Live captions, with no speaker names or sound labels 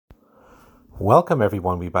Welcome,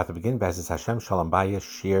 everyone. We're about to begin Bezos Hashem Shalom Bayis,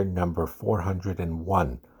 shir number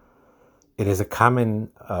 401. It is a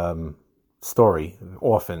common story,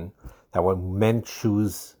 often, that when men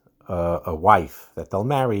choose a wife that they'll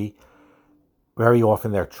marry, very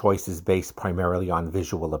often their choice is based primarily on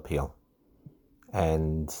visual appeal.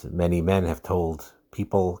 And many men have told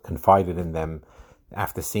people, confided in them,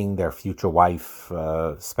 after seeing their future wife,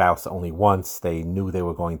 spouse only once, they knew they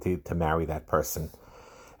were going to marry that person.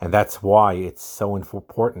 And that's why it's so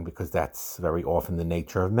important, because that's very often the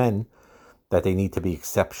nature of men, that they need to be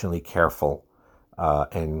exceptionally careful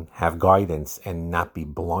and have guidance and not be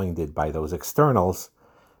blinded by those externals,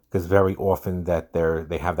 because very often that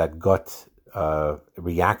they have that gut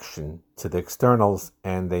reaction to the externals,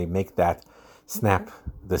 and they make that snap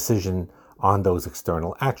decision on those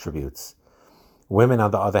external attributes. Women, on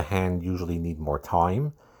the other hand, usually need more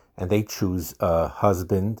time, and they choose a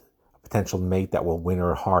husband, potential mate that will win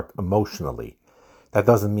her heart emotionally. That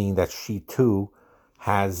doesn't mean that she too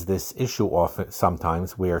has this issue often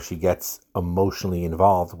sometimes where she gets emotionally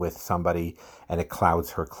involved with somebody and it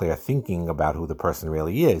clouds her clear thinking about who the person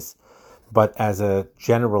really is. But as a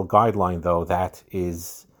general guideline, though, that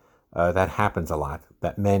happens a lot.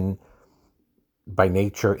 That men, by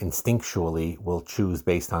nature, instinctually will choose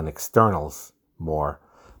based on externals more,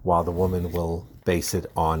 while the woman will base it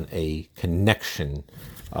on a connection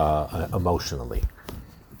emotionally.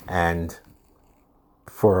 And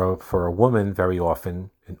for a woman, very often,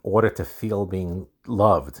 in order to feel being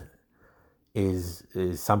loved is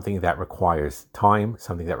something that requires time,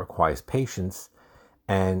 something that requires patience,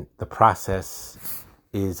 and the process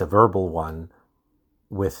is a verbal one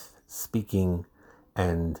with speaking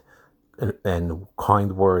and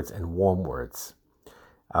kind words and warm words.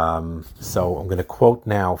 So I'm going to quote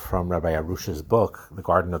now from Rabbi Arusha's book, The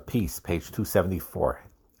Garden of Peace, page 274.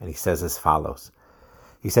 And he says as follows.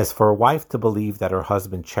 He says, for a wife to believe that her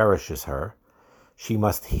husband cherishes her, she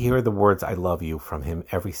must hear the words "I love you" from him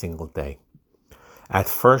every single day. At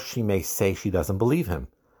first, she may say she doesn't believe him,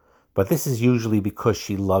 but this is usually because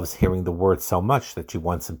she loves hearing the words so much that she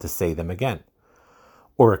wants him to say them again.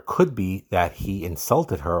 Or it could be that he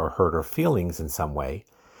insulted her or hurt her feelings in some way,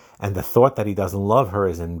 and the thought that he doesn't love her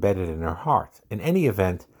is embedded in her heart. In any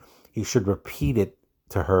event, he should repeat it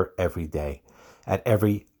to her every day, at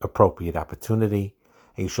every appropriate opportunity,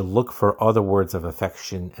 and you should look for other words of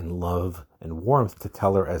affection and love and warmth to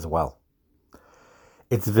tell her as well.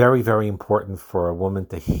 It's very, very important for a woman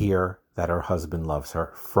to hear that her husband loves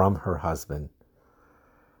her from her husband.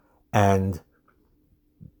 And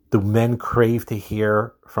do men crave to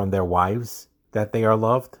hear from their wives that they are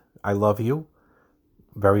loved? I love you.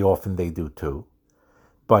 Very often they do too.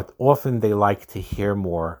 But often they like to hear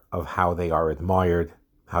more of how they are admired,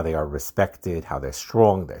 how they are respected, how they're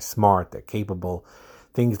strong, they're smart, they're capable,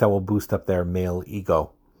 things that will boost up their male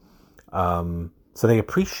ego. So they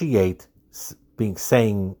appreciate being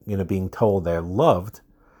told they're loved,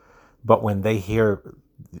 but when they hear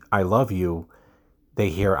 "I love you," they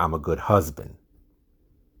hear "I'm a good husband."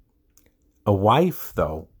 A wife,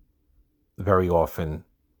 though, very often,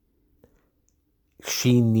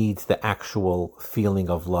 she needs the actual feeling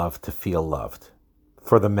of love to feel loved.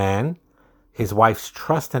 For the man, his wife's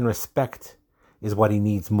trust and respect is what he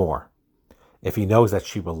needs more. If he knows that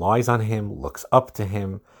she relies on him, looks up to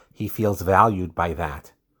him, he feels valued by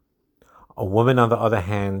that. A woman, on the other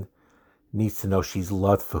hand, needs to know she's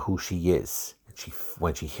loved for who she is.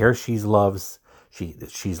 When she hears she's loved,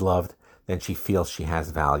 then she feels she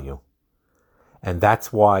has value. And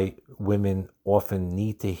that's why women often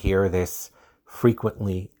need to hear this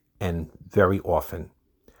frequently and very often.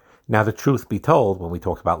 Now, the truth be told, when we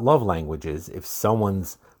talk about love languages, if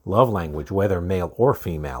someone's love language, whether male or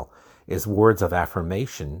female, is words of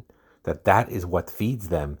affirmation, that is what feeds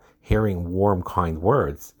them, hearing warm, kind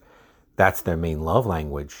words, that's their main love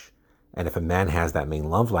language. And if a man has that main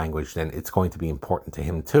love language, then it's going to be important to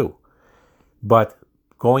him too. But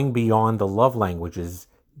going beyond the love languages,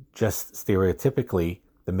 just stereotypically,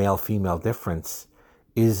 the male-female difference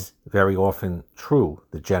is very often true,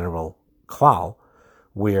 the general klal,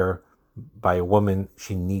 where by a woman,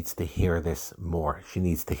 she needs to hear this more. She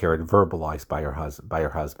needs to hear it verbalized by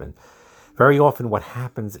her husband. Very often what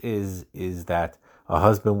happens is that a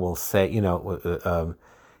husband will say,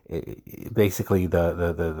 basically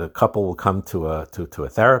the couple will come to a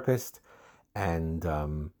therapist,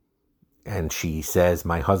 and she says,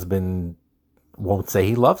 my husband won't say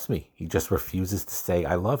he loves me. He just refuses to say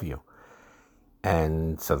 "I love you."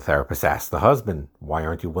 And so the therapist asks the husband, why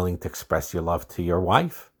aren't you willing to express your love to your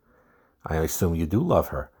wife? I assume you do love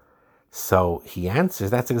her. So he answers,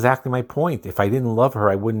 that's exactly my point. If I didn't love her,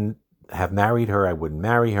 I wouldn't have married her. I wouldn't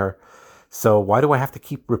marry her. So why do I have to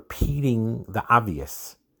keep repeating the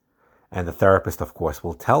obvious? And the therapist, of course,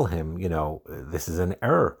 will tell him, this is an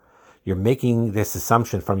error. You're making this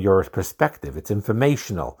assumption from your perspective. It's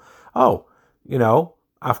informational. Oh,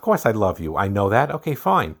 of course I love you. I know that. Okay,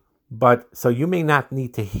 fine. But so you may not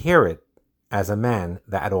need to hear it as a man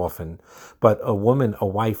that often, but a woman, a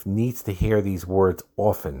wife needs to hear these words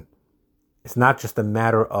often. It's not just a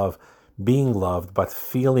matter of being loved, but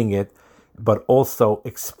feeling it, but also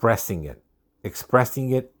expressing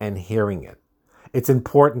it and hearing it. It's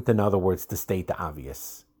important, in other words, to state the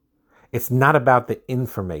obvious. It's not about the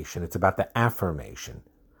information, it's about the affirmation.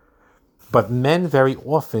 But men very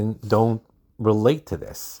often don't relate to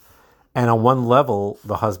this. And on one level,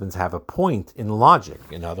 the husbands have a point in logic.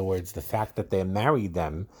 In other words, the fact that they married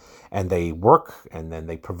them and they work and then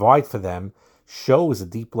they provide for them shows a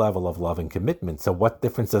deep level of love and commitment. So what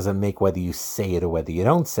difference does it make whether you say it or whether you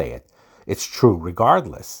don't say it? It's true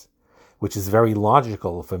regardless, which is very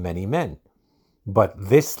logical for many men. But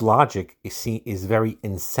this logic is very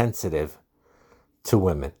insensitive to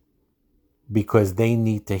women because they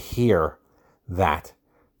need to hear those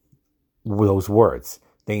words.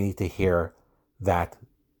 They need to hear that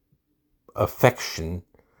affection,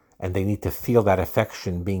 and they need to feel that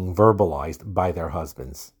affection being verbalized by their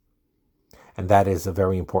husbands. And that is a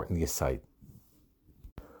very important insight.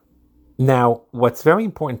 Now, what's very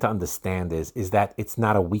important to understand is that it's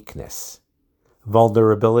not a weakness.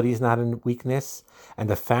 Vulnerability is not a weakness, and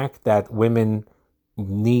the fact that women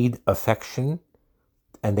need affection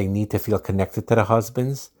and they need to feel connected to the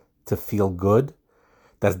husbands to feel good,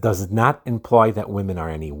 that does not imply that women are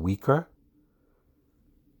any weaker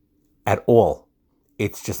at all.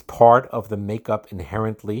 It's just part of the makeup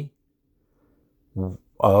inherently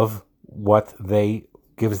of what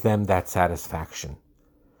gives them that satisfaction.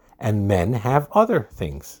 And men have other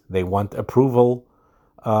things. They want approval.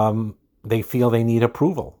 They feel they need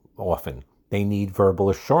approval often. They need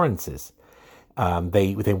verbal assurances.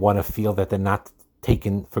 They want to feel that they're not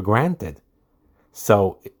taken for granted.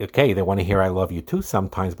 So, okay, they want to hear I love you too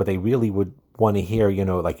sometimes, but they really would want to hear,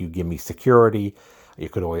 like you give me security.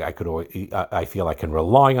 I feel I can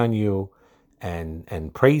rely on you,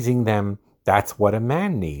 and praising them. That's what a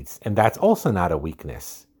man needs. And that's also not a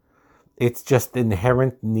weakness. It's just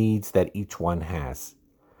inherent needs that each one has.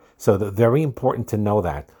 So very important to know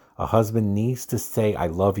that. A husband needs to say, I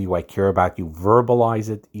love you, I care about you, verbalize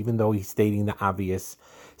it, even though he's stating the obvious.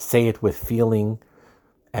 Say it with feeling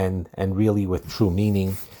and really with true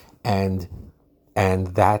meaning. And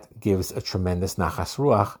that gives a tremendous nachas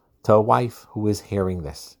ruach to a wife who is hearing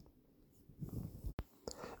this.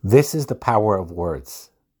 This is the power of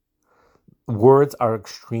words. Words are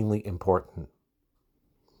extremely important.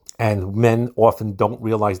 And men often don't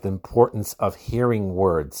realize the importance of hearing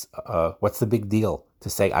words. What's the big deal to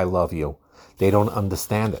say I love you? They don't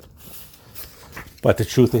understand it. But the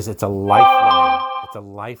truth is, it's a lifeline. It's a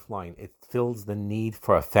lifeline. It fills the need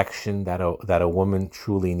for affection that a woman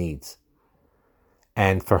truly needs.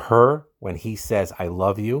 And for her, when he says I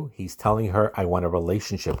love you, he's telling her, I want a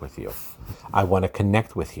relationship with you. I want to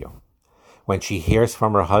connect with you. When she hears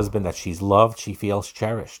from her husband that she's loved, she feels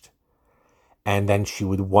cherished. And then she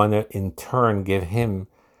would want to, in turn, give him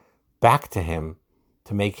back to him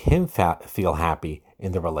to make him feel happy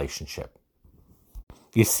in the relationship.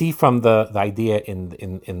 You see from the idea in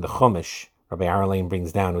the Chumash, Rabbi Aaron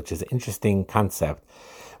brings down, which is an interesting concept,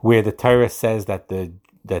 where the Torah says that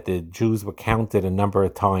the Jews were counted a number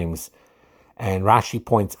of times, and Rashi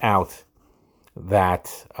points out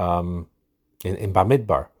that in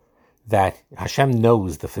Bamidbar, that Hashem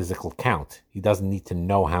knows the physical count. He doesn't need to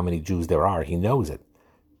know how many Jews there are. He knows it.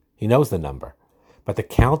 He knows the number. But the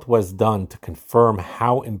count was done to confirm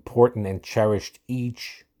how important and cherished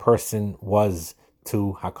each person was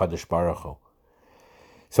to HaKadosh Baruch Hu.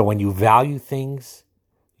 So when you value things,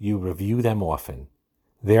 you review them often.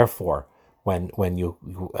 Therefore, when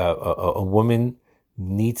a woman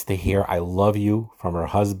needs to hear I love you from her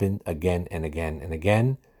husband again and again and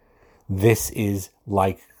again, this is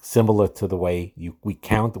like similar to the way we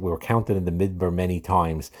were counted in the Midbar many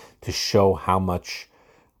times to show how much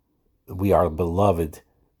we are beloved,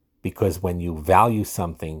 because when you value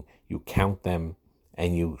something, you count them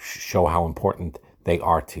and you show how important they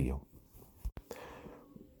are to you.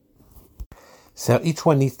 So each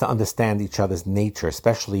one needs to understand each other's nature,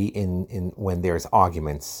 especially in when there's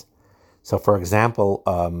arguments. So, for example,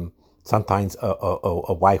 sometimes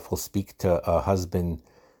a wife will speak to a husband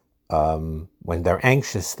when they're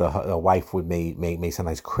anxious. The wife may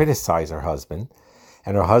sometimes criticize her husband,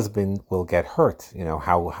 And her husband will get hurt.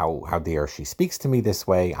 How dare she speaks to me this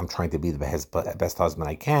way? I'm trying to be the best husband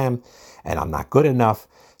I can, and I'm not good enough.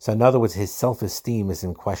 So in other words, his self-esteem is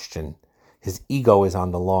in question. His ego is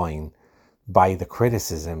on the line by the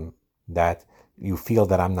criticism that you feel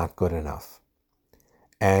that I'm not good enough.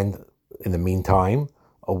 And in the meantime,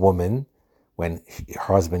 a woman, when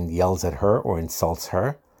her husband yells at her or insults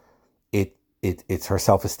her, it's her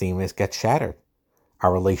self-esteem gets shattered.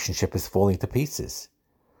 Our relationship is falling to pieces,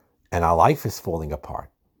 and our life is falling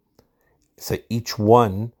apart. So each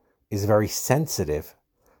one is very sensitive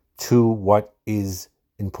to what is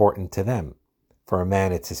important to them. For a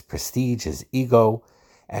man, it's his prestige, his ego,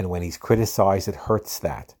 and when he's criticized, it hurts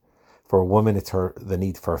that. For a woman, it's the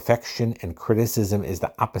need for affection, and criticism is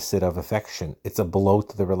the opposite of affection. It's a blow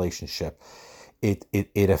to the relationship.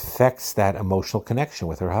 It affects that emotional connection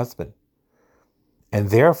with her husband. And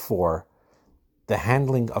therefore, the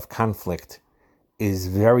handling of conflict is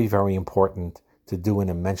very, very important to do in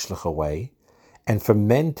a menschliche way, and for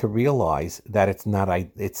men to realize that it's not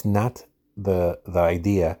the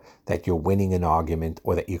idea that you're winning an argument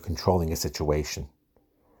or that you're controlling a situation.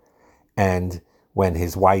 And when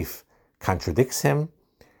his wife contradicts him,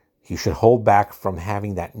 he should hold back from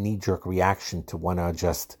having that knee-jerk reaction to want to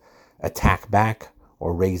just attack back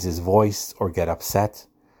or raise his voice or get upset.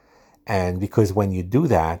 And because when you do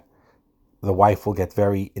that, the wife will get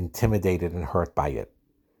very intimidated and hurt by it.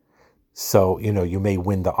 So, you may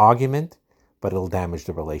win the argument, but it'll damage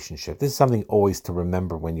the relationship. This is something always to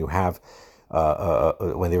remember when you have,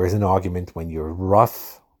 when there is an argument, when you're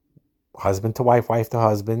rough, husband to wife, wife to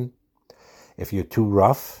husband. If you're too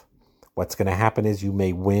rough, what's going to happen is you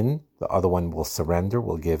may win, the other one will surrender,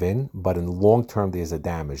 will give in, but in the long term, there's a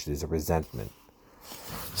damage, there's a resentment.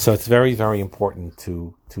 So it's very, very important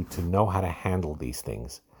to know how to handle these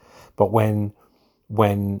things. But when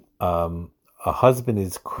a husband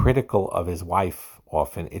is critical of his wife,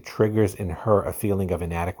 often it triggers in her a feeling of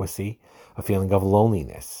inadequacy, a feeling of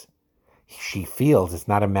loneliness. She feels it's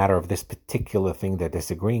not a matter of this particular thing they're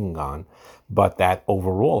disagreeing on, but that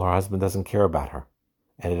overall her husband doesn't care about her,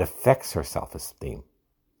 and it affects her self-esteem.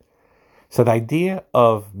 So the idea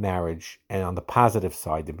of marriage, and on the positive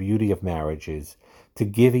side, the beauty of marriage is to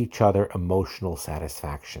give each other emotional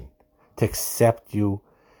satisfaction, to accept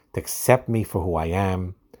me for who I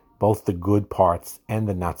am, both the good parts and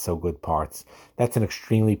the not so good parts. That's an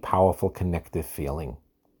extremely powerful connective feeling.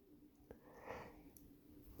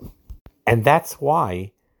 And that's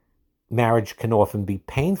why marriage can often be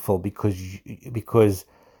painful, because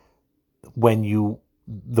when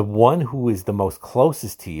the one who is the most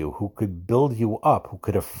closest to you, who could build you up, who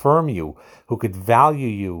could affirm you, who could value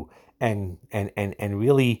you and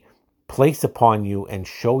really place upon you and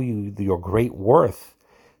show you your great worth,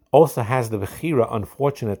 also has the bechira,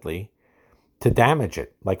 unfortunately, to damage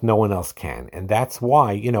it like no one else can. And that's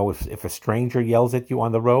why, if a stranger yells at you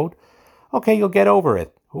on the road, okay, you'll get over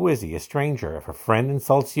it. Who is he? A stranger. If a friend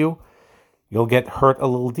insults you, you'll get hurt a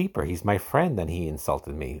little deeper. He's my friend and he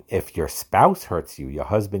insulted me. If your spouse hurts you, your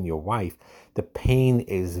husband, your wife, the pain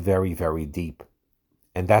is very, very deep.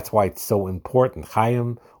 And that's why it's so important.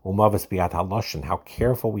 Chayim u'mavis bi'at haloshen, how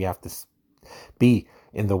careful we have to be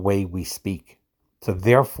in the way we speak. So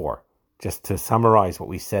therefore, just to summarize what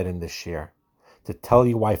we said in this share, to tell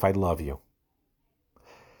your wife, I love you.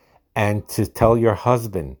 And to tell your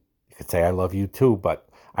husband, you could say, I love you too, but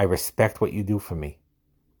I respect what you do for me.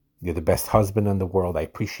 You're the best husband in the world. I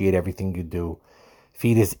appreciate everything you do.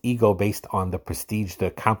 Feed his ego based on the prestige, the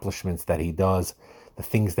accomplishments that he does, the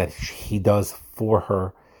things that he does for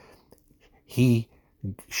her. She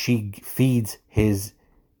feeds his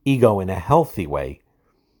ego in a healthy way,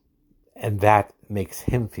 and that makes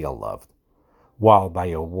him feel loved. While by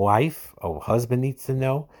a wife, a husband needs to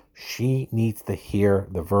know, she needs to hear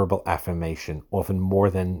the verbal affirmation, often more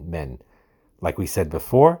than men. Like we said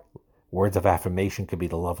before, words of affirmation could be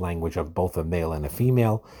the love language of both a male and a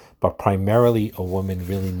female, but primarily a woman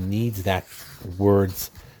really needs those words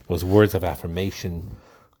of affirmation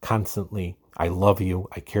constantly. I love you,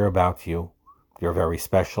 I care about you, you're very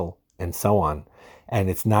special, and so on. And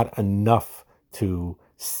it's not enough to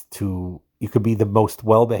you could be the most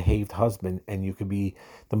well-behaved husband, and you could be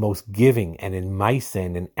the most giving, and in maaseh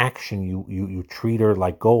and in action you treat her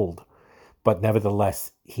like gold. But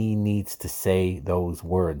nevertheless, he needs to say those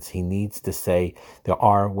words. He needs to say, there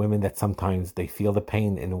are women that sometimes they feel the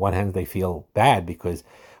pain. In one hand, they feel bad because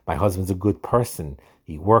my husband's a good person.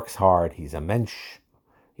 He works hard. He's a mensch.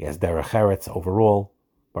 He has derech eretz overall,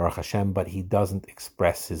 Baruch Hashem, but he doesn't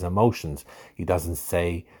express his emotions. He doesn't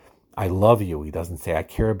say, I love you. He doesn't say, I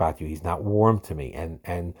care about you. He's not warm to me.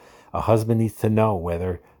 And a husband needs to know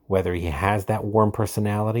whether whether he has that warm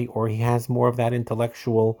personality or he has more of that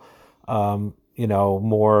intellectual,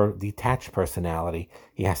 more detached personality.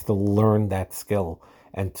 He has to learn that skill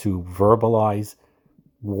and to verbalize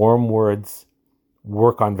warm words,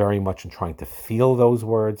 work on very much in trying to feel those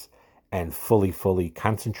words and fully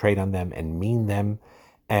concentrate on them and mean them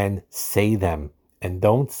and say them. And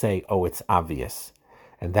don't say, oh, it's obvious.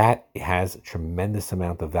 And that has a tremendous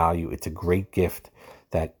amount of value. It's a great gift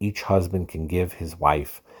that each husband can give his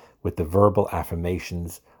wife with the verbal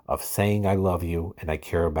affirmations of saying, I love you and I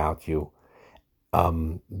care about you,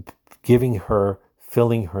 giving her,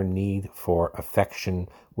 filling her need for affection,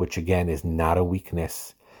 which again is not a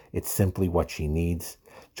weakness. It's simply what she needs.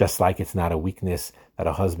 Just like it's not a weakness that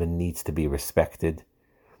a husband needs to be respected.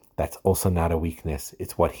 That's also not a weakness.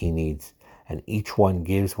 It's what he needs. And each one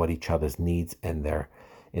gives what each other's needs, and they're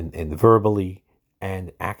in verbally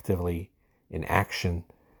and actively in action,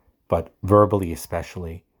 but verbally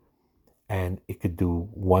especially. And it could do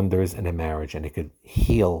wonders in a marriage, and it could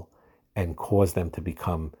heal and cause them to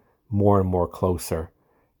become more and more closer,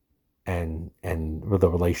 and the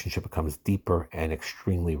relationship becomes deeper and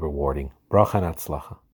extremely rewarding. Bracha and Hatzlacha.